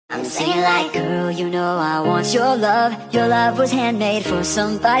I'm singing like, girl, you know I want your love. Your love was handmade for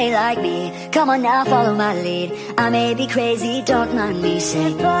somebody like me. Come on now, follow my lead. I may be crazy, don't mind me.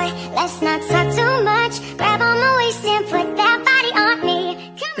 Say, boy, let's not talk too much. Grab on my waist and put that body on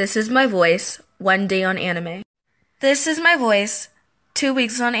me. This is my voice, 1 day on anime. This is my voice, 2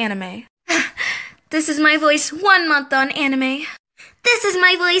 weeks on anime. This is my voice, 1 month on anime. This is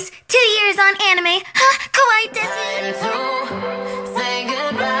my voice, 2 years on anime. Kawaii desu. Say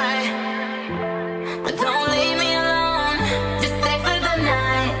goodbye, but don't leave me alone. Just stay for the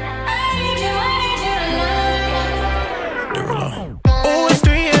night. I need you tonight. Oh, it's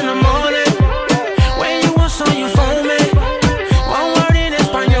 3 in the morning. When you want some, you phone me. One word in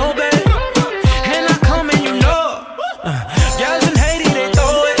Espanol, babe, and I come and you know. Girls in Haiti, they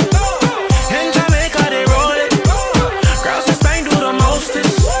throw it. In Jamaica, they roll it. Girls in Spain do the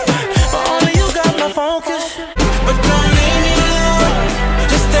mostest, but only you got my focus. But don't leave me alone.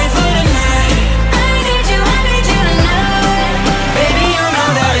 Just stay for the night. I need you tonight. Baby, you know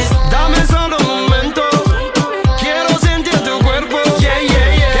that it's dame solo un momento. Quiero sentir tu cuerpo. Yeah, yeah,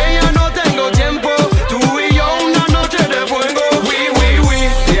 yeah. Que ya no tengo tiempo. Tú y yo una noche de fuego. Oui, oui, oui.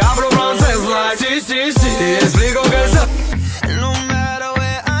 Te hablo francés like sí, sí, sí. Te explico que es. No matter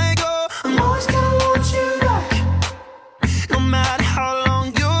where I go, I'm always gonna want you back. No matter how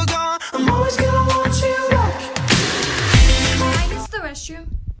long you're gone, I'm always gonna want you back. Can I use the restroom?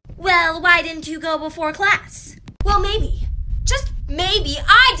 Well, why didn't you go before class? Well, maybe. Just maybe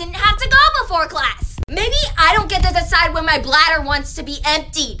I didn't have to go before class. Maybe I don't get to decide when my bladder wants to be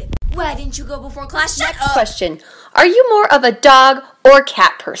emptied. Why didn't you go before class? Shut up. Question. Are you more of a dog or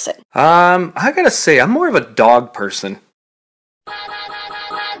cat person? I gotta say, I'm more of a dog person.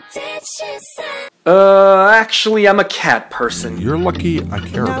 What did she say? Actually, I'm a cat person. You're lucky I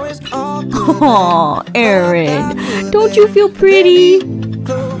care about you. Aw, Aaron, don't you feel pretty?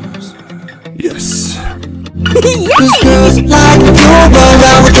 Yes.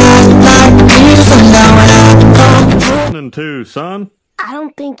 Listening to, son? I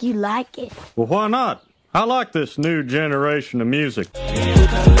don't think you like it. Well, why not? I like this new generation of music. Hit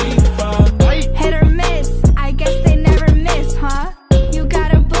or miss, I guess they never miss, huh? You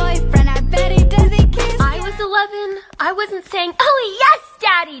got a boyfriend, I bet he doesn't kiss. I was 11. I wasn't saying, oh yes,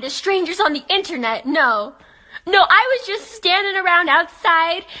 daddy, to strangers on the internet. No, I was just standing around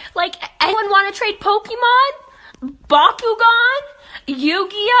outside like, anyone want to trade Pokemon? Bakugan?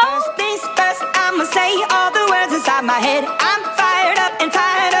 Yu-Gi-Oh? Things fast, I'ma say all the words inside my head. I'm fired up and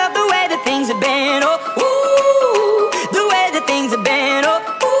tired of the way that things have been. Oh, ooh, the way that things have been. Oh,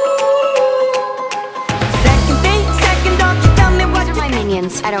 ooh. Second, don't you tell me what These are my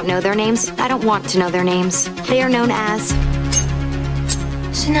minions. I don't know their names. I don't want to know their names. They are known as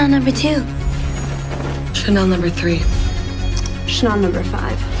Chanel number 2. Chanel number 3. Chanel number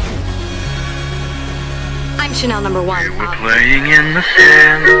 5. I'm Chanel number 1. You were playing in the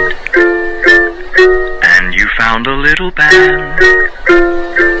sand, and you found a little band.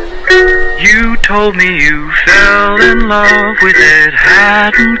 You told me you fell in love with it,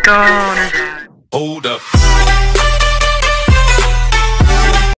 hadn't gone as high. Hold up.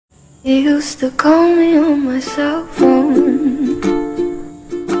 You used to call me on my cell phone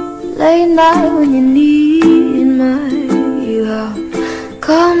late night when you need my love.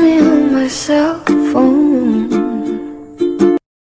 Call me on my cell phone.